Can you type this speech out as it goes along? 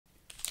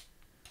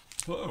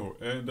Hello,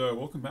 and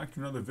welcome back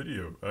to another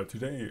video.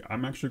 Today,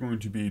 I'm actually going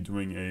to be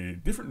doing a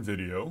different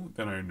video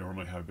than I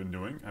normally have been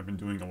doing. I've been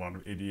doing a lot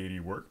of AT80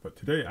 work, but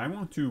today I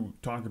want to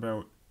talk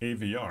about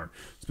AVR,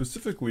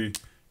 specifically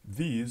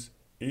these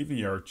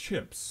AVR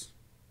chips.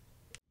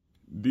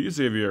 These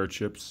AVR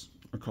chips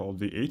are called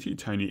the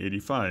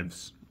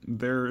ATtiny85s.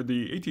 They're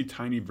the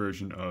ATtiny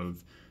version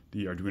of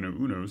the Arduino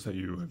Unos that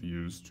you have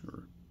used,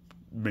 or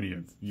many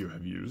of you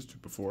have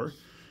used before.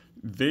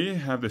 They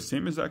have the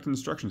same exact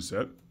instruction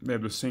set. They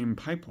have the same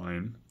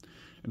pipeline.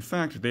 In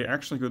fact, they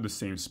actually go the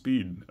same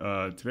speed.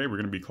 Today we're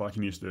going to be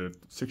clocking these to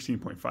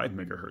 16.5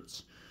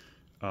 megahertz.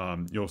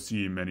 You'll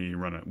see many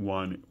run at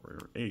 1 or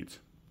 8,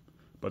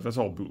 but that's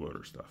all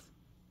bootloader stuff.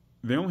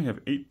 They only have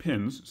 8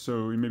 pins,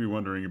 so you may be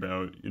wondering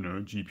about,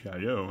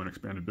 GPIO and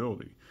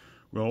expandability.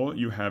 Well,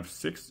 you have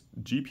 6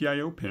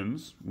 GPIO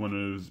pins.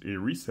 One is a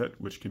reset,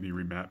 which can be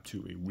remapped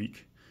to a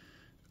weak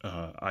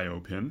IO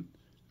pin.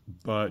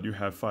 But you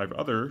have 5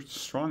 other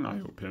strong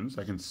I/O pins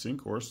that can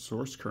sync or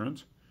source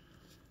current.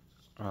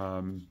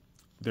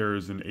 There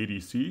is an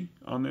ADC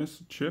on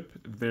this chip.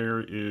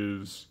 There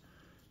is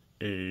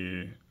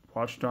a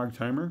watchdog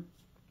timer.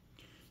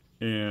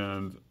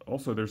 And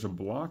also there's a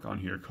block on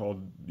here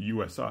called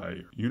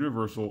USI,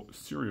 Universal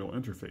Serial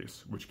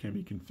Interface, which can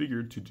be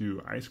configured to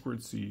do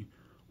I2C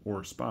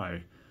or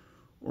SPI,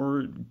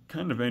 or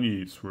kind of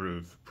any sort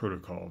of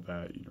protocol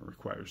that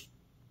requires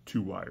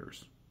 2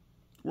 wires.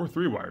 Or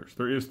 3 wires.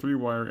 There is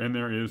 3-wire and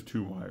there is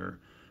 2-wire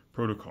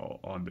protocol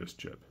on this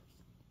chip.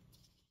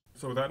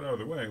 So with that out of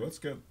the way, let's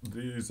get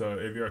these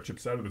AVR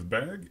chips out of this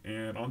bag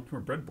and onto a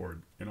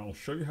breadboard, and I'll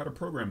show you how to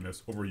program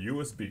this over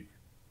USB.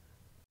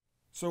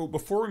 So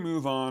before we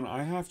move on,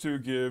 I have to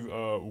give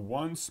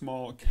one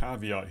small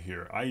caveat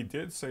here. I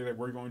did say that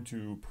we're going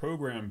to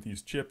program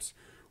these chips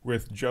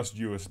with just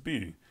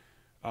USB.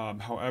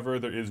 However,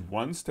 there is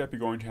one step you're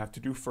going to have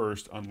to do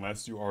first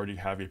unless you already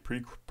have a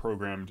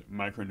pre-programmed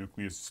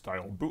micronucleus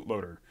style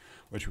bootloader,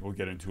 which we'll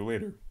get into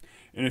later.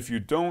 And if you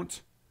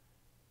don't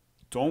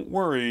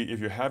worry. If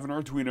you have an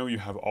Arduino, you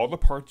have all the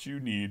parts you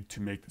need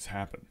to make this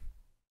happen.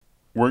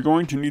 We're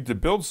going to need to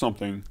build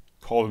something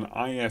called an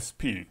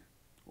ISP,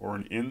 or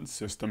an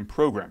in-system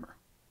programmer.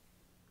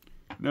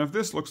 Now, if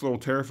this looks a little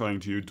terrifying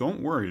to you,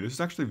 don't worry. This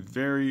is actually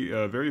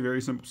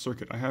very simple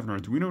circuit. I have an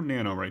Arduino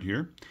Nano right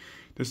here.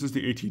 This is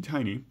the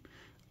ATtiny.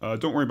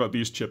 Don't worry about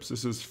these chips.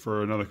 This is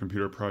for another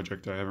computer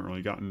project I haven't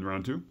really gotten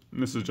around to.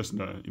 And this is just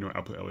an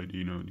output LED.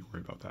 You don't need to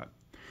worry about that.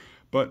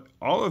 But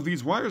all of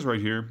these wires right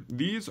here,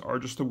 these are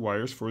just the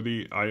wires for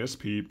the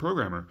ISP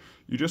programmer.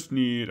 You just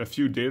need a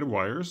few data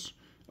wires,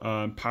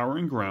 power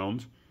and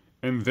ground,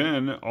 and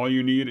then all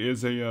you need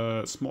is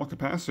a small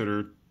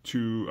capacitor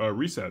to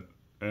reset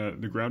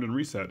the ground and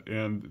reset,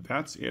 and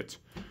that's it.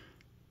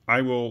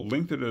 I will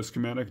link to the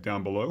schematic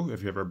down below.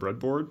 If you have a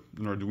breadboard,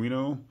 an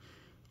Arduino,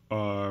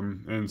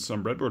 and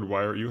some breadboard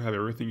wire, you have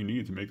everything you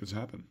need to make this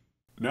happen.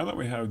 Now that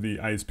we have the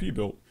ISP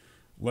built,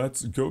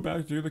 let's go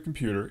back to the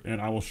computer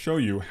and I will show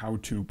you how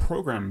to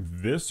program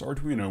this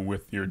Arduino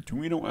with the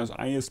Arduino as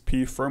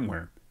ISP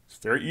firmware. It's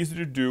very easy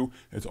to do.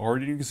 It's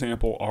already an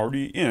example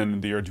already in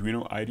the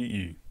Arduino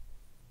IDE.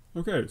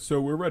 Okay, so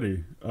we're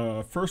ready.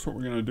 First what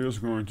we're going to do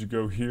is we're going to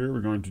go here,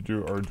 we're going to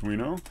do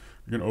Arduino.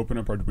 We're going to open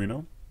up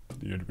Arduino,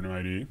 the Arduino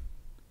IDE.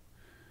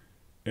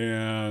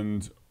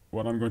 And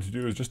what I'm going to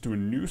do is just do a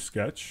new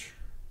sketch.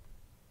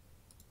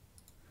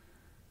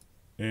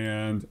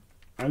 And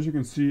as you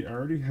can see, I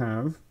already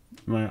have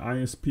my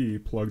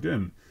ISP plugged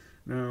in.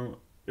 Now,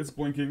 it's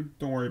blinking.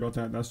 Don't worry about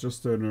that. That's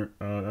just an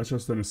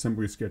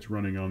assembly sketch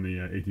running on the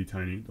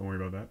ATtiny. Don't worry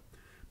about that.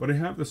 But I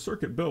have the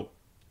circuit built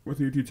with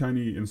the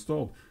ATtiny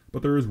installed.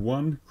 But there is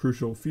one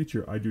crucial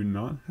feature. I do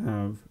not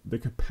have the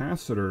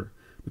capacitor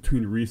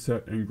between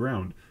reset and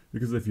ground.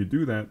 Because if you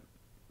do that,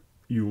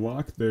 you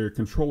lock the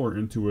controller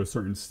into a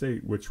certain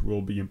state, which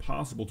will be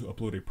impossible to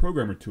upload a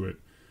program to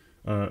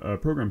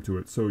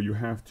it. So you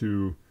have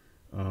to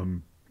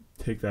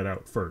take that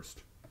out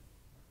first.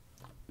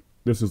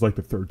 This is like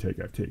the 3rd take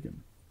I've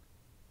taken.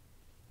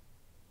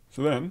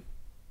 So then,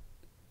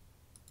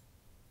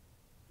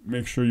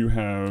 make sure you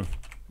have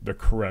the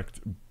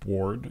correct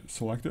board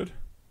selected,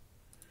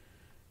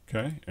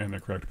 okay, and the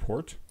correct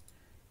port.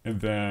 And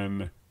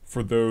then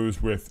for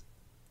those with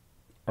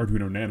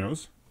Arduino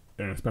Nanos,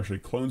 and especially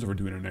clones of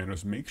Arduino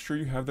Nanos, make sure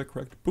you have the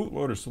correct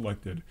bootloader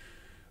selected,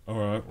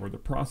 or the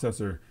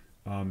processor.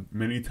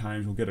 Many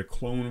times you'll get a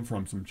clone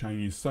from some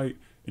Chinese site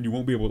and you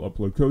won't be able to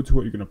upload code to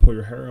it. You're going to pull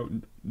your hair out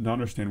and not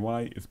understand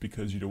why. It's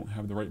because you don't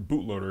have the right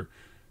bootloader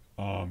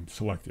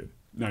selected.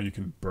 Now you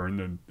can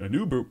burn a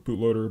new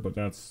bootloader, but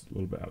that's a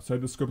little bit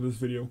outside the scope of this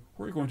video.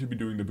 We're going to be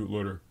doing the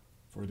bootloader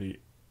for the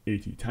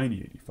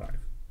ATtiny85.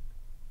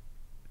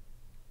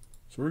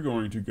 So we're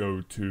going to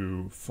go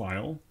to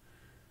File,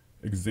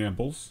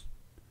 Examples,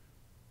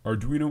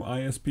 Arduino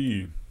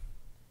ISP,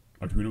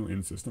 Arduino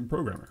in-system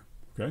programmer,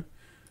 okay?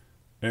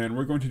 And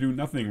we're going to do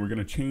nothing. We're going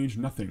to change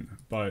nothing,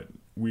 but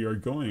we are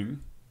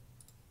going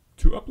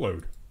to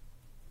upload.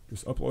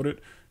 Just upload it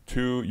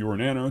to your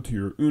Nano, to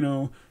your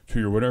Uno, to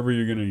your whatever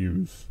you're going to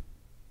use.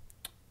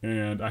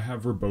 And I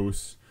have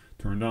verbose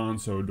turned on,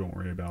 so don't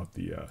worry about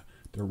the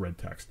red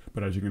text.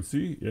 But as you can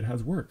see, it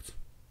has worked.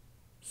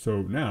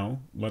 So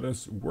now let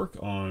us work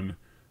on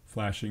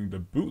flashing the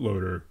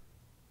bootloader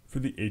for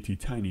the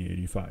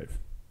ATtiny85.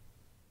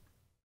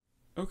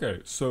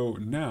 Okay, so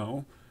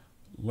now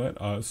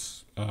let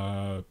us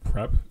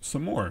prep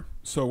some more.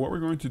 So what we're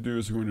going to do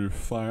is we're going to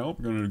File,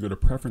 we're going to go to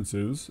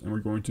Preferences, and we're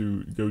going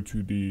to go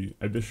to the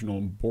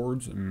additional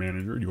boards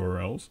manager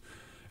URLs.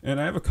 And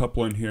I have a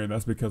couple in here.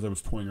 That's because I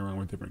was toying around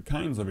with different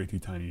kinds of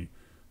ATtiny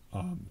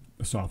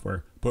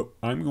software. But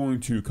I'm going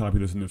to copy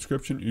this in the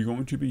description. You're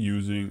going to be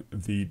using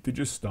the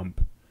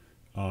digistump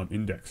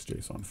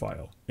index.json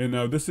file. And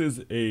now this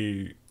is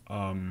a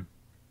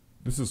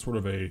sort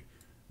of a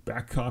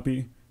back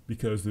copy,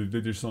 because the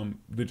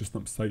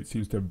digistump site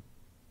seems to have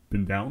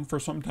been down for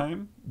some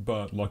time,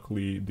 but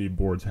luckily the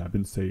boards have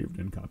been saved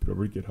and copied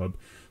over to GitHub,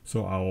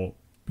 so I'll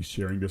be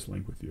sharing this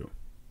link with you.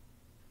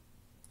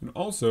 And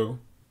also,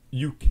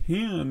 you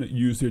can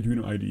use the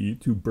Arduino IDE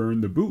to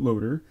burn the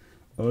bootloader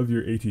of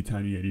your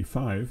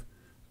ATtiny85.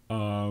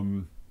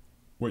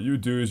 What you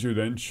would do is you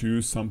then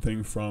choose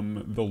something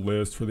from the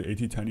list for the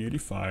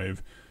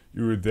ATtiny85.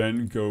 You would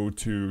then go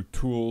to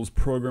Tools,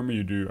 Programmer,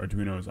 you do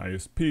Arduino's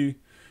ISP.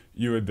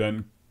 You would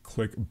then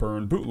click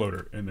Burn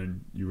Bootloader, and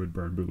then you would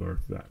burn bootloader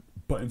for that.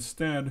 But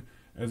instead,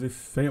 as a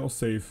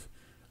fail-safe,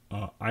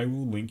 I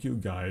will link you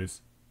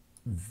guys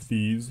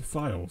these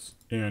files.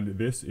 And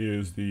this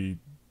is the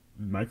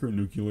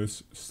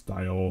micronucleus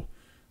style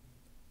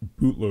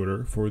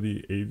bootloader for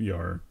the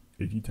AVR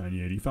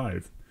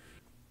ATtiny85.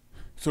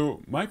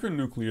 So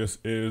micronucleus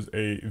is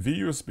a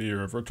VUSB,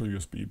 or a virtual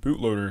USB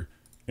bootloader,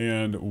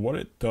 and what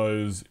it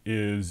does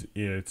is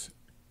it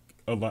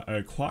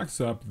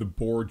clocks up the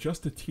board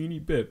just a teeny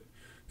bit,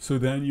 so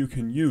then you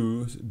can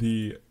use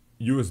the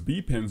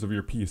USB pins of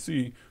your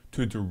PC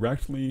to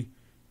directly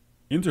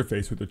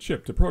interface with the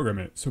chip to program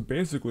it. So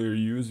basically you're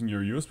using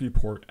your USB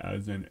port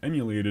as an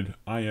emulated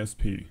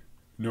ISP.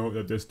 Note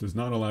that this does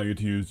not allow you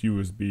to use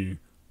USB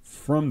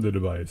from the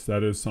device.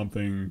 That is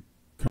something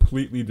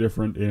completely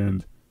different,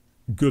 and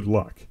good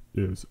luck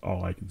is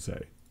all I can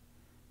say.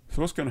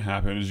 So what's going to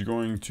happen is you're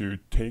going to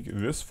take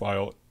this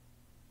file,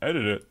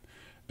 edit it,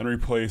 and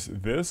replace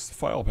this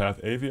file path,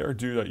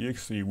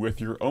 avr.exe,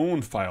 with your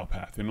own file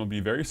path. And it'll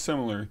be very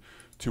similar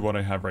to what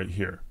I have right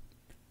here.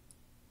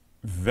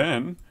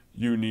 Then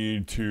you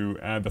need to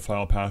add the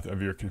file path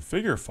of your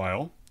configure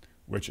file,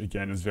 which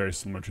again is very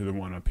similar to the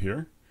one up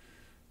here.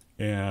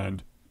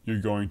 And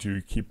you're going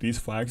to keep these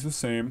flags the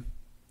same.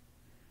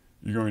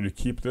 You're going to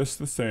keep this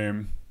the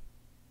same.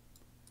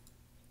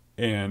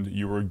 And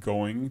you are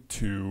going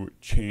to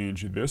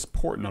change this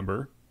port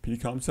number,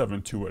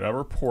 PCOM7, to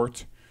whatever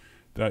port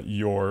that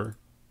your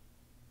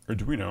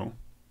Arduino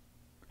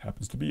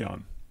happens to be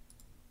on.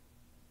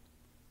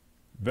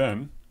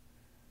 Then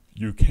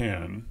you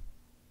can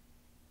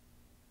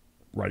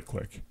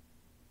right-click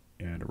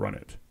and run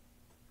it.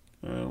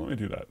 Let me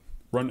do that.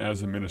 Run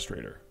as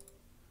administrator.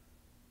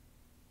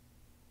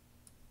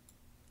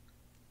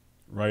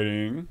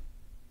 Writing,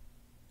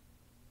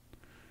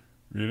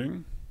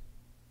 reading,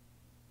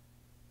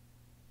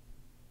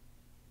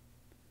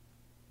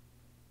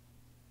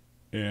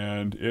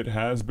 and it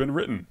has been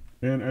written.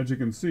 And as you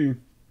can see,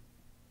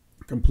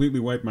 completely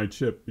wiped my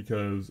chip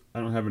because I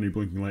don't have any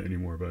blinking light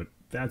anymore, but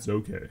that's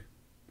okay.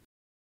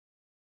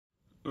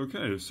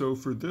 Okay, so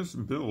for this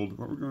build,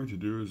 what we're going to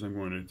do is I'm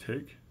going to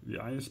take the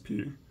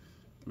ISP,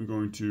 I'm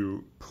going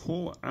to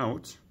pull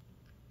out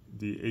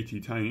the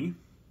ATtiny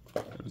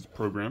that is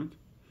programmed.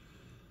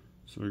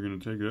 So we're going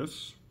to take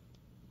this,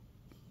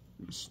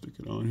 stick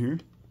it on here.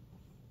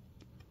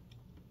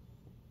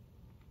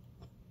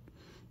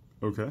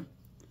 Okay.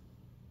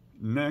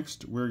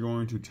 Next, we're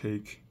going to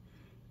take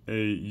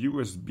a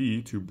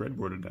USB to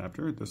breadboard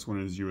adapter. This one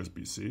is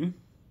USB-C.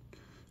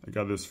 I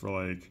got this for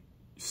like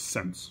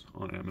cents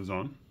on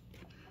Amazon.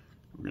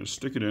 We're going to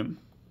stick it in.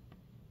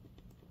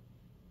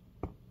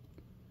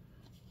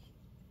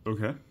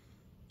 Okay.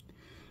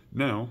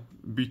 Now,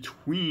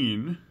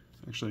 between,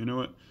 actually, you know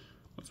what?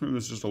 Let's move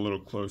this just a little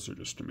closer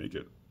just to make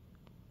it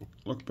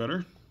look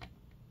better.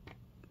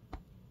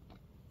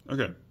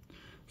 Okay.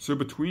 So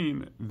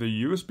between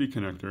the USB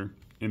connector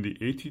and the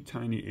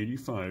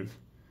ATtiny85,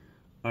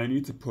 I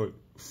need to put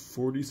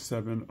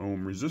 47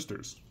 ohm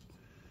resistors.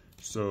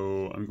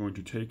 So I'm going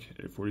to take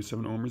a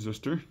 47 ohm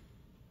resistor,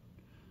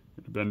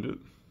 bend it.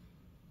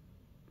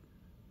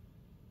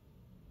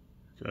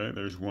 Okay,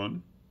 there's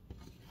one.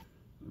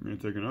 I'm going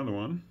to take another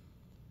one.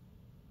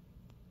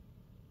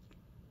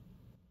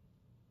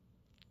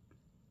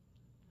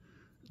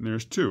 And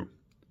there's two.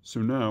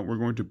 So now we're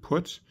going to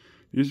put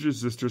these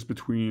resistors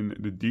between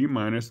the D-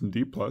 and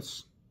D+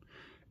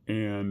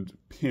 and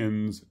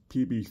pins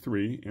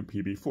PB3 and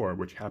PB4,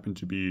 which happen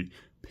to be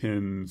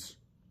pins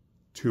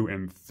 2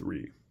 and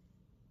 3.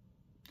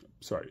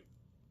 Sorry.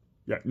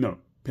 Yeah, no,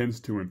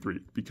 pins 2 and 3,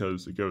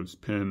 because it goes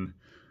pin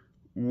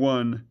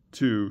 1,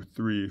 2,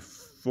 3,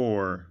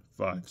 4,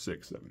 5,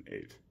 6, 7,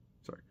 8.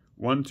 Sorry.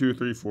 1, 2,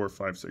 3, 4,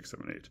 5, 6,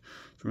 7, 8. So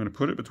I'm going to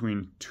put it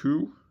between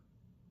 2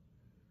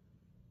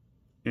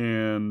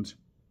 and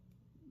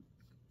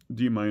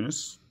D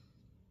minus.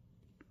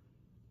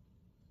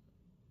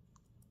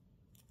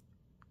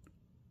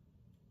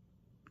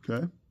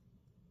 Okay.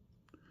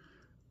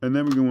 And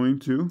then we're going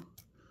to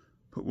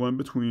put one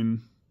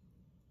between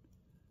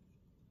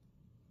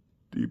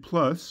D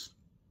plus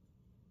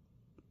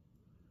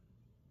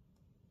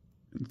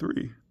and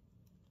 3.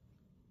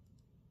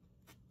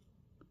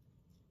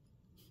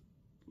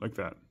 Like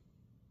that.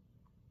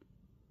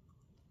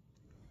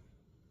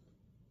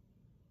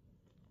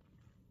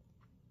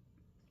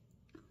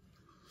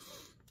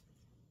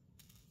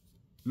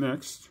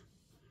 Next,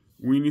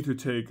 we need to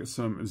take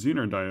some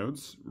Zener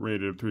diodes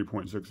rated at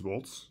 3.6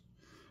 volts,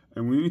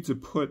 and we need to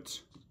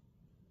put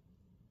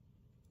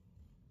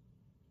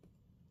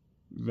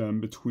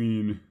them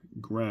between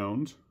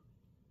ground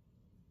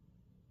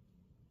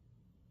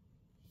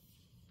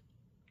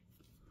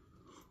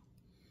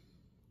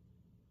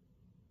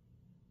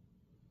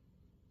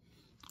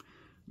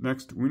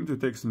Next, we need to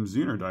take some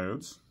Zener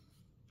diodes,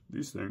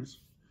 these things,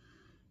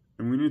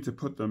 and we need to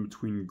put them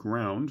between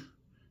ground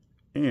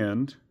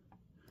and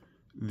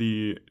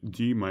the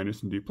D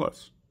minus and D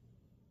plus.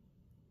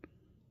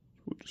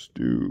 We'll just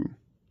do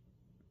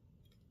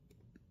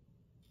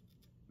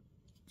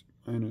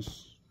D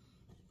minus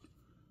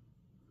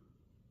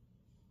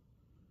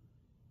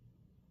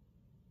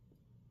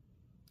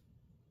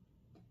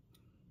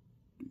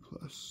D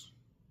plus.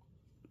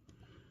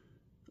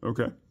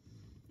 Okay.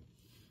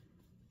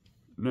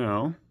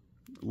 Now,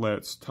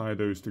 let's tie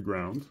those to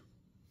ground.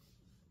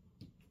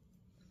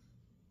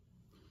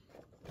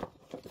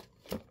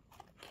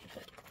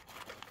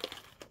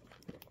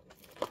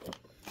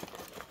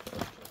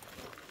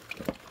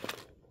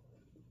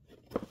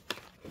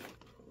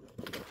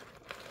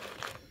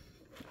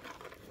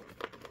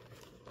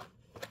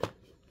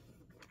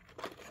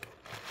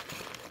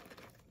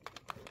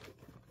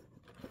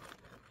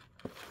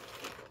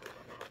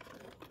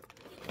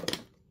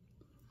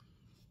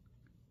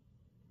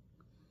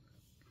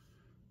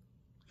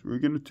 So we're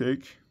going to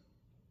take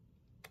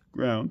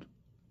ground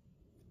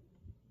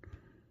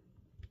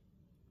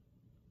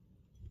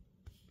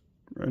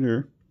right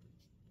here,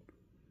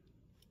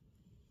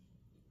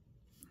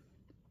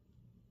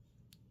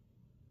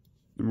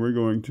 and we're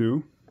going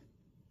to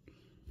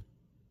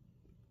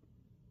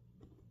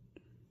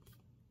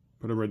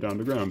put it right down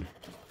to ground.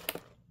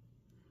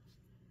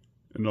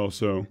 And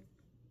also,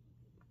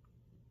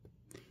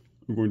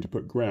 I'm going to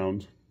put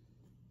ground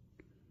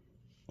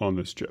on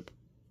this chip.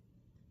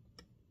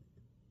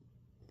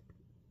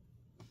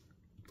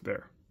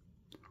 There.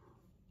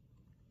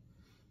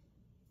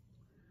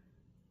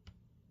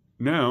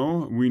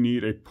 Now we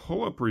need a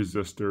pull-up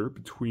resistor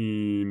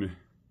between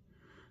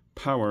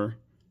power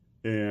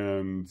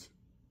and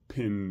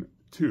pin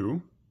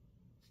 2.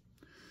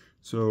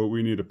 So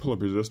we need a pull-up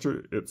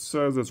resistor. It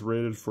says it's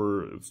rated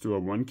for, let's do a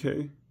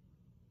 1K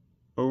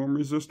ohm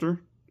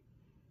resistor.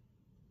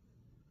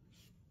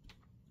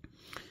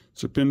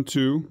 So pin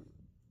 2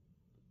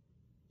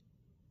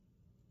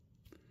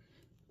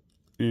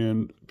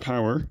 and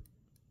power.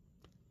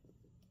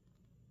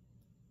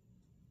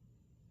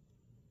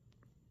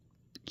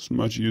 It's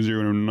much easier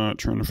when I'm not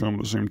trying to film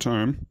at the same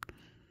time.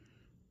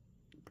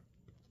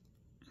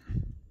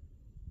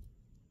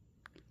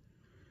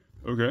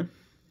 Okay.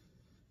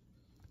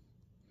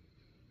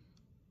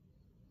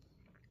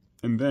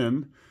 And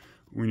then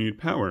we need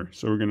power.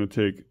 So we're going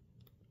to take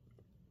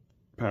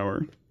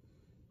power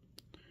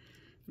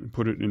and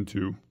put it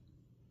into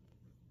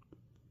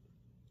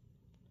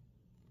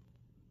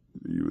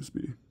the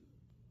USB.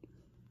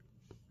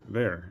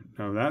 There.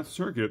 Now that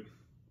circuit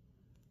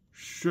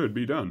should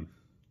be done.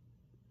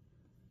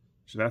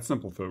 So that's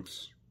simple,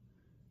 folks.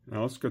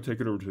 Now let's go take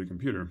it over to the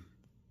computer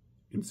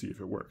and see if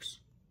it works.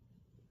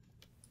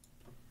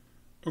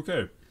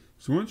 Okay,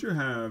 so once you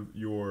have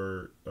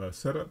your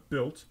setup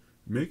built,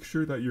 make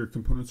sure that your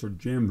components are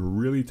jammed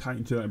really tight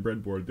into that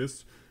breadboard.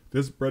 This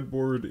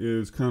breadboard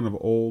is kind of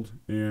old,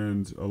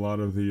 and a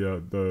lot of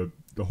the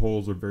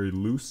holes are very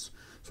loose,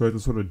 so I have to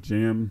sort of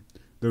jam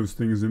those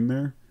things in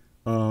there.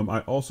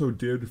 I also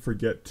did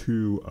forget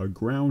to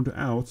ground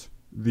out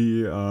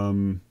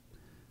the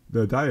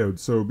diodes,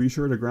 so be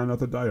sure to ground out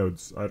the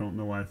diodes. I don't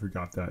know why I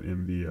forgot that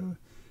in the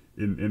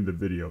in the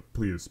video.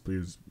 Please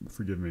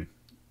forgive me.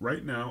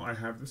 Right now I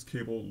have this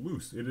cable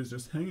loose. It is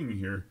just hanging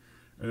here,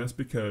 and that's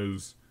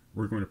because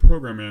we're going to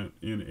program it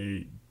in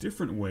a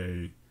different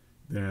way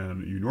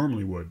than you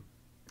normally would,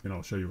 and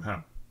I'll show you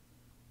how.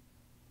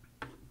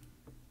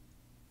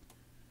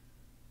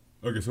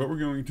 Okay, so what we're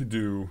going to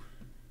do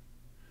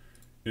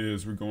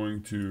is we're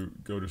going to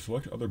go to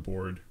select other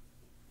board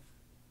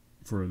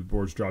for the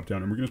board's drop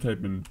down, and we're going to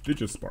type in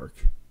DigiSpark.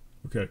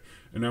 Okay,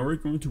 and now we're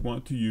going to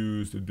want to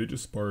use the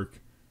DigiSpark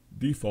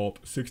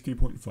default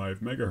 16.5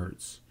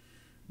 megahertz.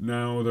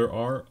 Now there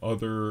are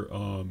other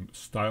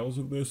styles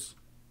of this.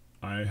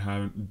 I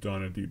haven't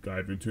done a deep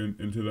dive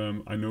into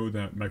them. I know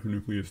that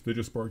micronucleus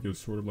DigiSpark is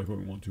sort of like what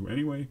we want to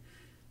anyway,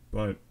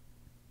 but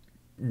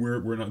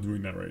we're not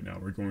doing that right now.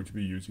 We're going to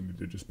be using the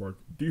DigiSpark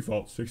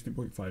default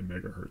 16.5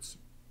 megahertz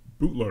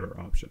bootloader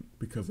option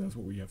because that's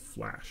what we have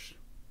flashed.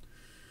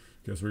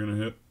 Guess we're gonna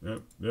hit,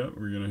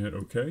 we're gonna hit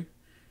OK.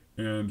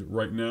 And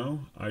right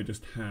now, I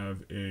just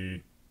have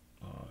a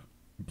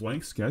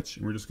blank sketch,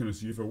 and we're just gonna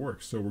see if it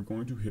works. So we're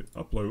going to hit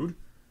upload.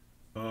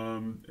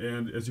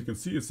 And as you can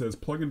see, it says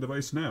plug in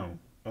device now.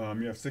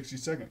 You have 60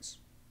 seconds.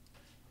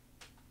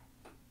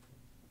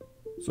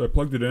 So I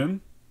plugged it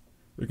in.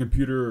 The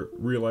computer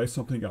realized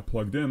something got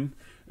plugged in,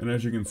 and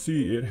as you can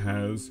see, it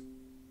has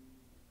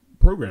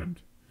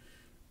programmed.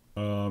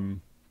 The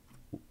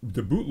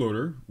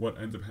bootloader, what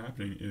ends up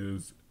happening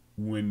is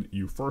when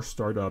you first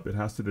start up, it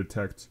has to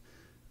detect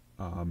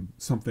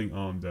something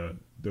on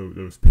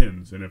those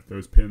pins, and if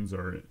those pins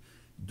are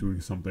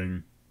doing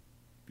something,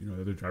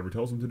 that the driver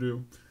tells them to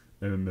do,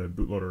 and the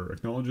bootloader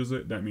acknowledges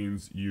it, that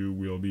means you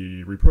will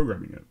be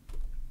reprogramming it.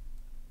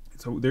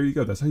 So there you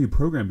go. That's how you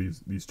program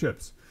these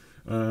chips.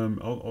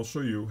 I'll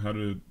show you how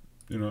to,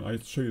 I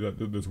show you that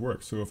this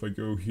works. So if I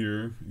go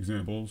here,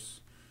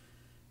 examples,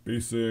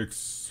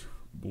 basics,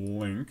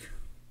 blank.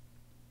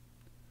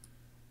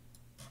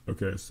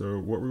 Okay, so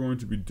what we're going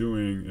to be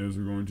doing is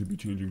we're going to be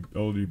changing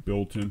LED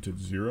built-in to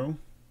 0.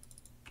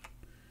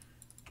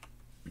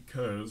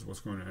 Because what's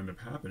going to end up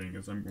happening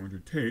is I'm going to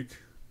take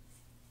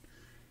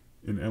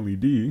an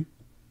LED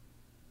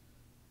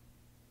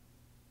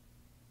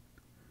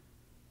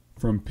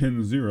from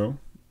pin 0,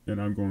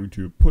 and I'm going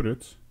to put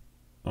it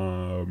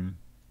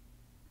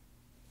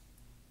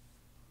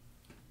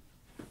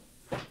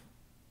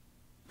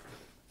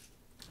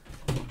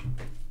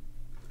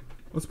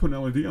let's put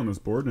an LED on this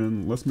board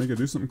and let's make it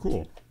do something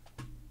cool.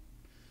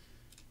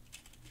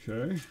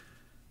 Okay,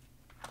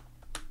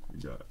 we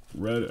got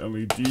red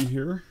LED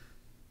here,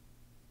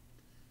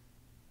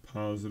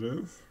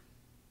 positive,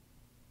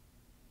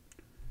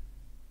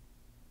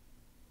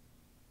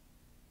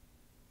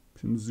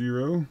 pin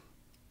 0,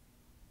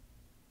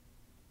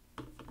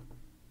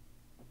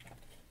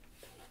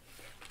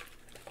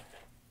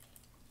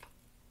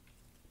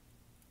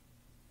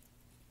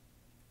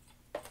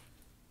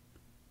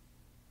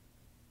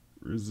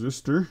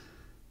 resistor,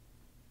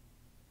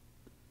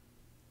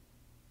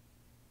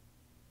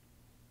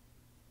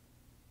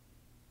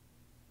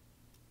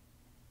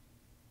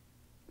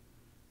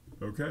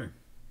 okay,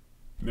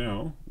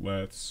 now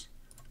let's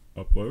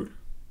upload.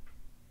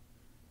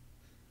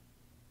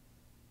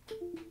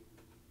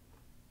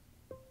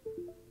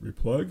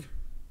 Replug.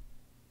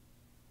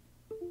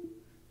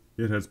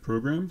 It has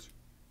programmed,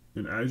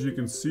 and as you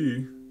can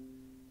see,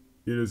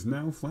 it is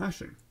now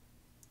flashing.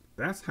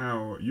 That's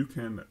how you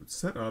can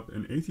set up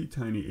an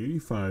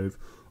ATtiny85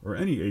 or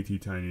any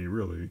ATtiny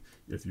really,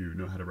 if you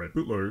know how to write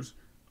bootloaders,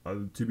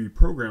 to be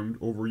programmed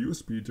over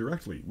USB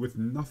directly with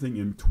nothing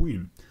in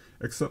between,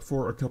 except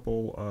for a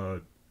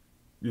couple,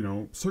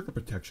 circuit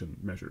protection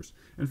measures.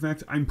 In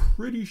fact, I'm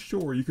pretty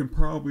sure you can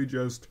probably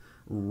just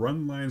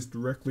run lines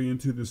directly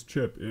into this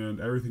chip and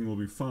everything will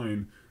be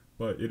fine,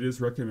 but it is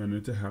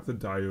recommended to have the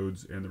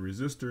diodes and the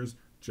resistors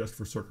just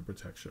for circuit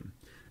protection.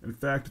 In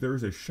fact, there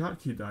is a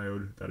Schottky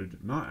diode that I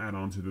did not add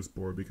onto this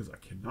board because I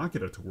cannot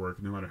get it to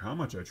work no matter how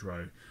much I try.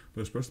 But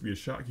there's supposed to be a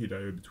Schottky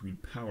diode between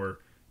power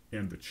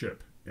and the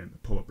chip and the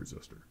pull-up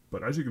resistor.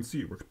 But as you can see,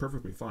 it works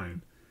perfectly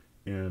fine.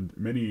 And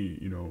many,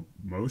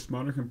 most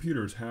modern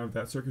computers have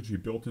that circuitry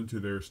built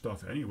into their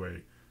stuff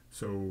anyway.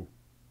 So,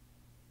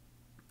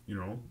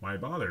 why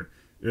bother?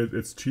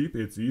 It's cheap,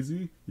 it's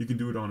easy. You can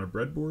do it on a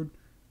breadboard.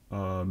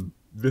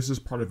 This is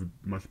part of a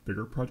much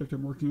bigger project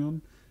I'm working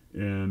on.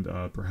 And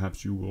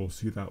perhaps you will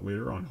see that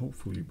later on,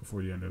 hopefully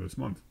before the end of this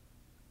month.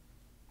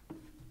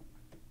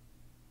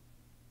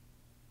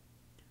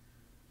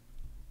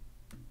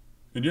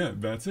 And yeah,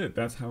 that's it.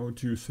 That's how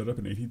to set up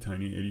an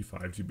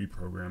ATtiny85 to be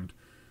programmed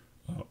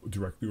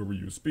directly over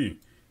USB.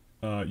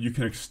 You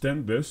can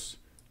extend this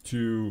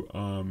to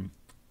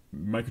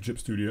Microchip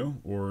Studio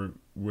or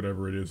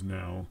whatever it is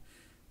now.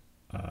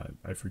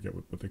 I forget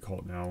what they call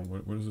it now.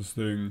 What is this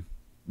thing?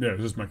 Yeah,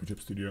 this is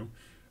Microchip Studio.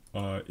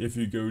 If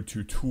you go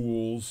to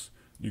Tools,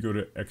 you go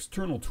to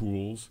External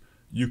Tools,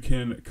 you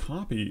can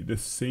copy the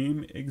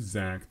same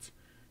exact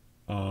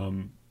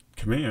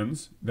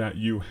commands that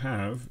you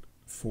have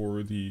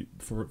for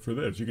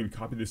this. You can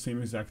copy the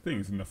same exact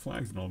things and the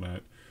flags and all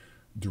that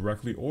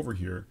directly over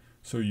here,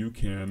 so you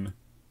can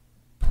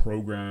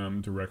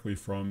program directly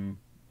from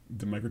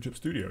the Microchip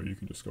Studio. You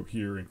can just go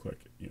here and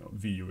click,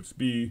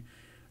 VUSB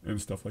and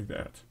stuff like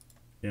that,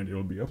 and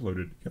it'll be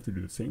uploaded. You have to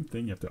do the same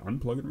thing. You have to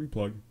unplug and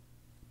replug,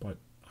 but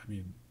I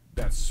mean,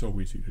 that's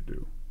so easy to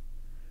do.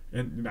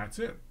 And that's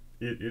it.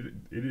 It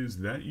is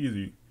that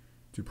easy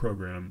to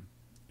program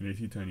an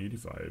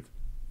ATtiny85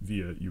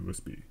 via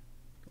USB.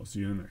 I'll see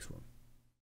you in the next one.